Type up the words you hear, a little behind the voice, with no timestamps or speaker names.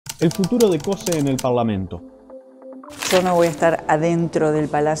El futuro de Cosse en el Parlamento. Yo no voy a estar adentro del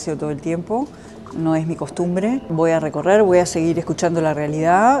Palacio todo el tiempo, no es mi costumbre. Voy a recorrer, voy a seguir escuchando la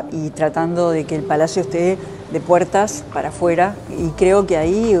realidad y tratando de que el Palacio esté de puertas para afuera, y creo que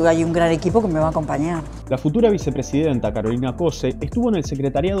ahí hay un gran equipo que me va a acompañar. La futura vicepresidenta Cosse estuvo en el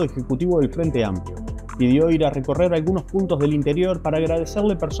Secretariado Ejecutivo del Frente Amplio. Pidió ir a recorrer algunos puntos del interior para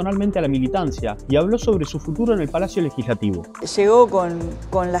agradecerle personalmente a la militancia y habló sobre su futuro en el Palacio Legislativo. Llegó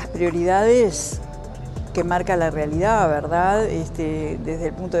con las prioridades que marca la realidad, ¿verdad? Desde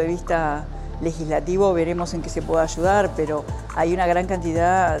el punto de vista legislativo veremos en qué se puede ayudar, pero hay una gran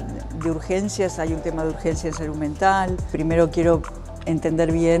cantidad de urgencias, hay un tema de urgencia en salud mental. Primero quiero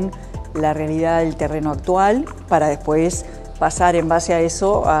entender bien la realidad del terreno actual para después pasar en base a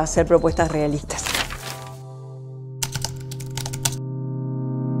eso a hacer propuestas realistas.